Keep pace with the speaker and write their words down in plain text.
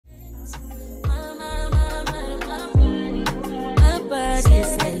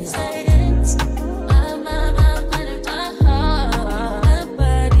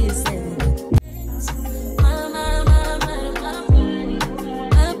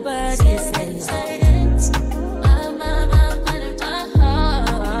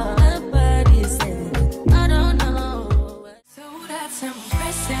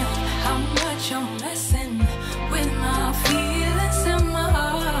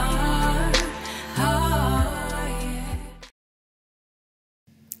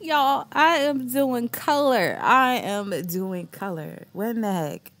Y'all, I am doing color. I am doing color. What in the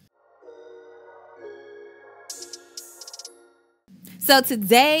heck? So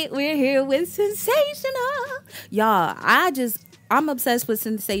today we're here with Sensationnel. Y'all, I'm obsessed with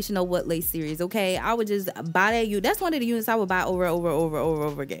Sensationnel What Lace series, okay? I would just buy that unit. That's one of the units I would buy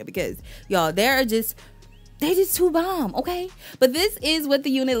over again because, y'all, they're just too bomb, okay? But this is what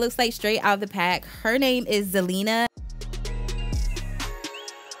the unit looks like straight out of the pack. Her name is Zelena.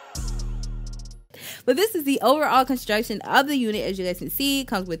 But this is the overall construction of the unit. As you guys can see, it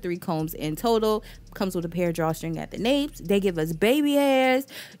comes with 3 combs in total. Comes with a pair of drawstring at the napes. They give us baby hairs.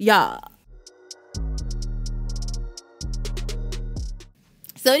 Y'all.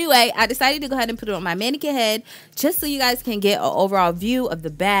 So anyway, I decided to go ahead and put it on my mannequin head just so you guys can get an overall view of the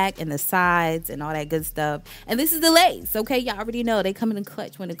back and the sides and all that good stuff. And this is the lace, okay? Y'all already know they come in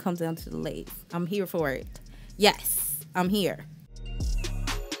clutch when it comes down to the lace. I'm here for it. Yes, I'm here.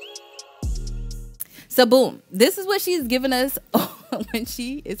 So boom, this is what she's giving us when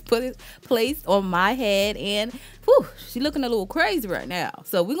she is placed on my head, and whew, she's looking a little crazy right now.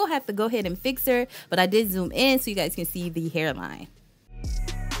 So we're gonna have to go ahead and fix her, but I did zoom in so you guys can see the hairline.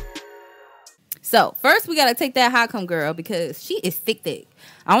 So first we gotta take that high comb girl because she is thick.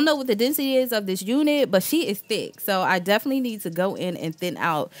 I don't know what the density is of this unit, but she is thick. So I definitely need to go in and thin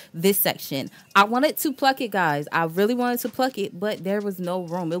out this section. I wanted to pluck it, guys. I really wanted to pluck it, but there was no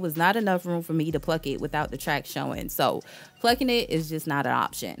room. It was not enough room for me to pluck it without the track showing. So plucking it is just not an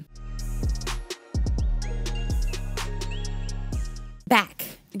option. Back.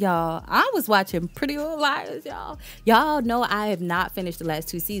 Y'all, I was watching Pretty Little Liars, y'all. Y'all know I have not finished the last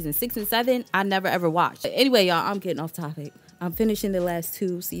 2 seasons. 6 and 7, I never ever watched. Anyway, y'all, I'm getting off topic. I'm finishing the last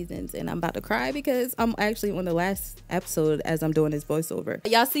 2 seasons and I'm about to cry because I'm actually on the last episode as I'm doing this voiceover.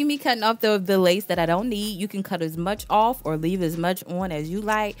 Y'all see me cutting off the lace that I don't need. You can cut as much off or leave as much on as you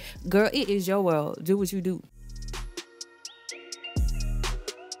like. Girl, it is your world. Do what you do.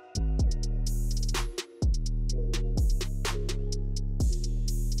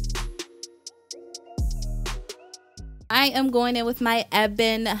 I am going in with my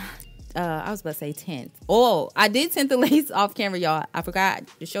Ebon, I was about to say tint. Oh, I did tint the lace off camera, y'all. I forgot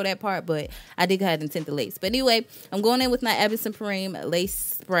to show that part, but I did go ahead and tint the lace. But anyway, I'm going in with my Ebon Supreme lace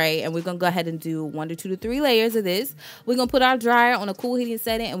spray, and we're going to go ahead and do 1 to 2 to 3 layers of this. We're going to put our dryer on a cool heating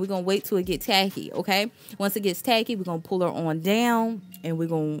setting, and we're going to wait till it gets tacky, okay? Once it gets tacky, we're going to pull her on down, and we're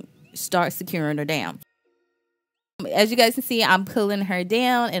going to start securing her down. As you guys can see, I'm pulling her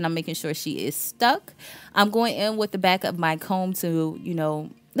down and I'm making sure she is stuck. I'm going in with the back of my comb to, you know,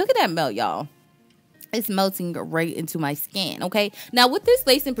 look at that melt, y'all. It's melting right into my skin, okay? Now, with this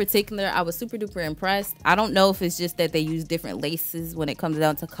lace in particular, I was super duper impressed. I don't know if it's just that they use different laces when it comes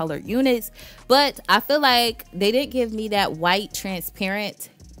down to color units, but I feel like they didn't give me that white transparent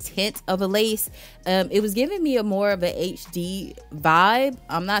tint of a lace. It was giving me a more of an HD vibe.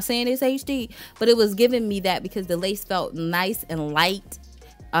 I'm not saying it's HD, but it was giving me that because the lace felt nice and light,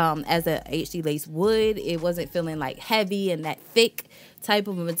 as a HD lace would. It wasn't feeling like heavy and that thick type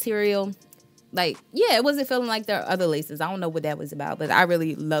of a material. Like, yeah, it wasn't feeling like there are other laces. I don't know what that was about, but I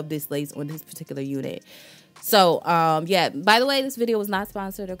really love this lace on this particular unit. So, yeah, by the way, this video was not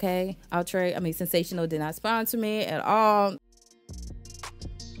sponsored, okay? Sensationnel did not sponsor me at all.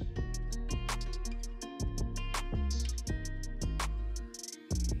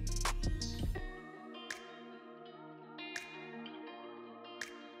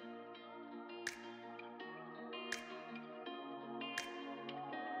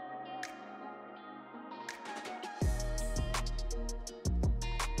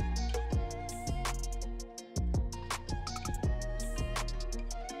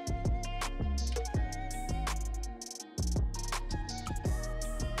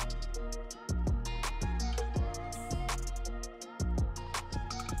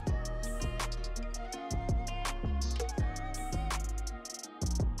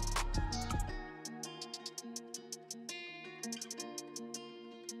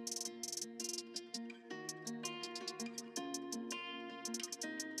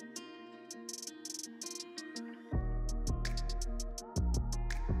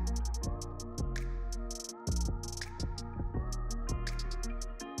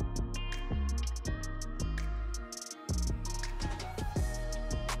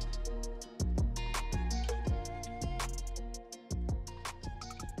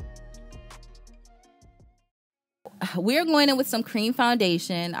 we're going in with some cream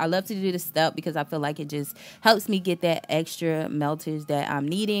foundation. I love to do this step because I feel like it just helps me get that extra meltage that I'm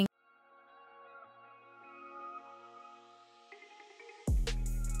needing.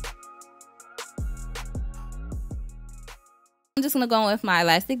 I'm just going to go in with my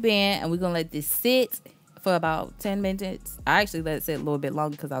elastic band, and we're going to let this sit for about 10 minutes. I actually let it sit a little bit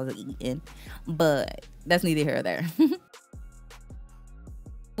longer because I was eating, but that's neither here or there.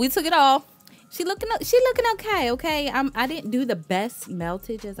 We took it off. She looking okay. Okay, I didn't do the best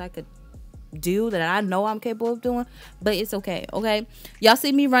meltage as I could do that I know I'm capable of doing, but it's okay. Okay, y'all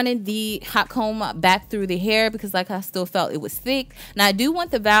see me running the hot comb back through the hair because like I still felt it was thick. Now I do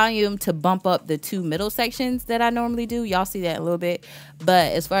want the volume to bump up the two middle sections that I normally do. Y'all see that a little bit,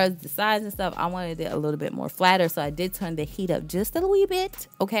 but as far as the size and stuff, I wanted it a little bit more flatter, so I did turn the heat up just a wee bit.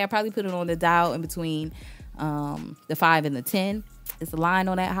 Okay, I probably put it on the dial in between the 5 and the 10. It's a line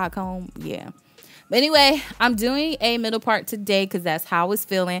on that hot comb. Yeah. But anyway, I'm doing a middle part today because that's how I was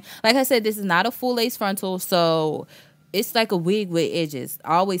feeling. Like I said, this is not a full lace frontal, so it's like a wig with edges.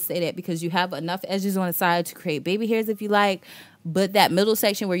 I always say that because you have enough edges on the side to create baby hairs if you like. But that middle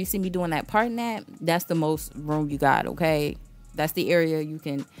section where you see me doing that part in that's the most room you got, okay? That's the area you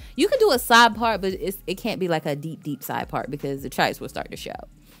can do a side part, but it can't be like a deep side part because the tracks will start to show.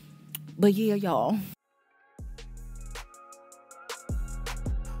 But yeah, y'all.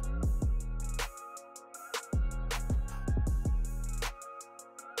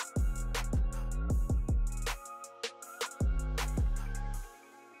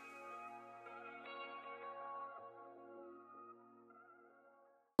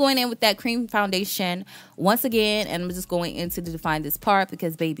 Going in with that cream foundation once again, and I'm just going in to define this part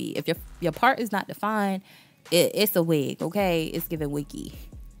because baby, if your part is not defined, it's a wig, okay? It's giving wiggy.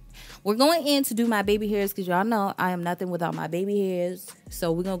 We're going in to do my baby hairs because y'all know I am nothing without my baby hairs.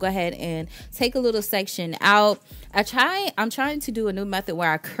 So we're going to go ahead and take a little section out. I'm trying to do a new method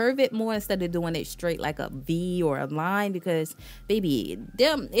where I curve it more instead of doing it straight like a V or a line because, baby,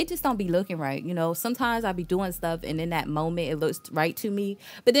 it just don't be looking right. You know, sometimes I be doing stuff and in that moment it looks right to me.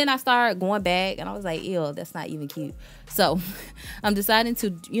 But then I start going back and I was like, ew, that's not even cute. So I'm deciding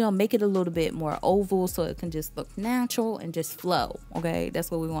to, make it a little bit more oval so it can just look natural and just flow. Okay, that's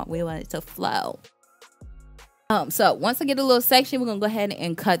what we want. We want it to flow. So once I get a little section, we're gonna go ahead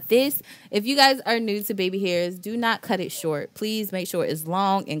and cut this. If you guys are new to baby hairs, do not cut it short. Please make sure it's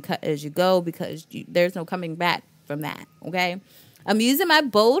long and cut as you go because there's no coming back from that. Okay, I'm using my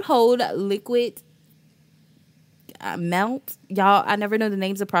Bold Hold liquid melt. Y'all, I never know the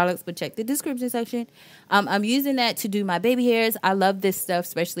names of products, but check the description section. I'm using that to do my baby hairs. I love this stuff,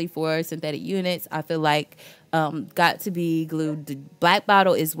 especially for synthetic units. I feel like got to be glued. The black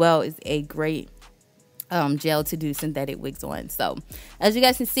bottle as well is a great gel to do synthetic wigs on. So as you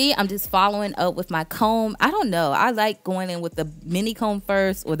guys can see, I'm just following up with my comb. I don't know, I like going in with the mini comb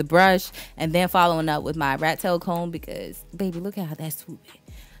first or the brush and then following up with my rat tail comb because baby, look at how that's swoopy.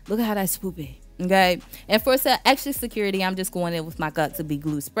 Look at how that's swoopy. Okay, and for some extra security, I'm just going in with my got2b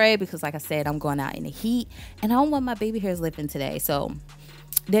glue spray because like I said, I'm going out in the heat and I don't want my baby hairs lifting today. So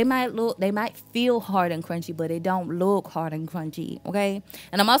they might feel hard and crunchy, but they don't look hard and crunchy. Okay,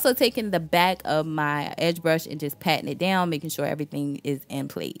 and I'm also taking the back of my edge brush and just patting it down, making sure everything is in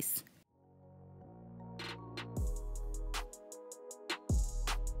place.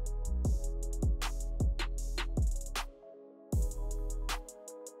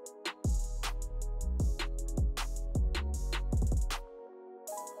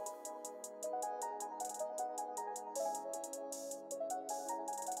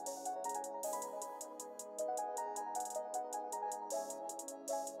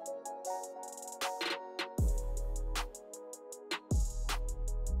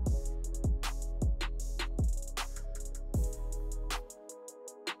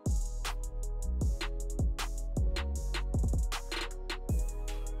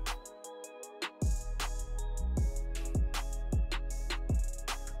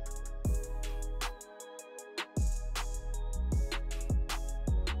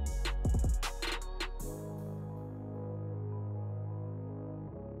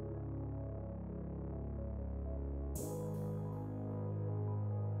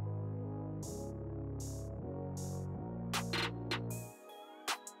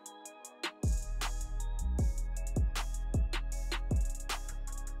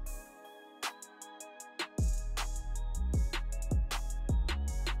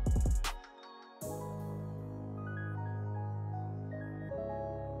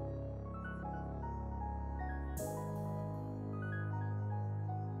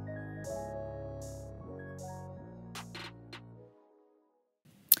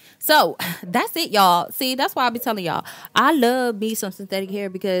 So that's it, y'all. See, that's why I be telling y'all I love me some synthetic hair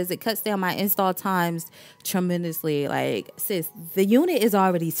because it cuts down my install times tremendously. Like, sis, the unit is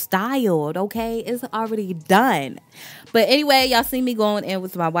already styled, okay? It's already done. But anyway, y'all see me going in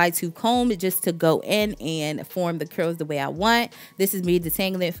with my Y2 comb just to go in and form the curls the way I want. This is me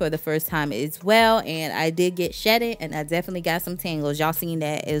detangling for the first time as well, and I did get shedded, and I definitely got some tangles. Y'all seen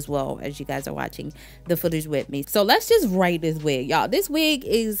that as well as you guys are watching the footage with me. So let's just rate this wig, y'all. This wig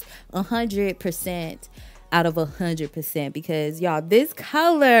is 100% out of 100% because y'all, this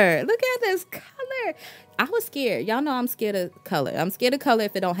color, look at this color. I was scared. Y'all know I'm scared of color. I'm scared of color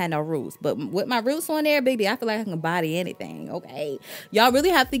if it don't have no roots. But with my roots on there, baby, I feel like I can body anything, okay? Y'all really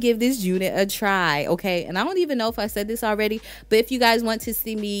have to give this unit a try, okay? And I don't even know if I said this already, but if you guys want to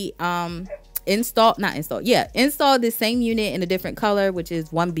see me install this same unit in a different color, which is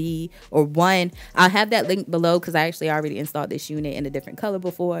 1B or 1, I'll have that link below because I actually already installed this unit in a different color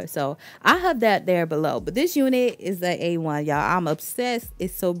before, so I have that there below. But this unit is the A1, y'all. I'm obsessed.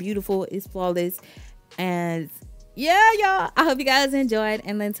 It's so beautiful. It's flawless. And yeah, y'all, I hope you guys enjoyed,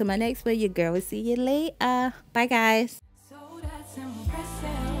 and then to my next one, your girl will see you later. Bye, guys.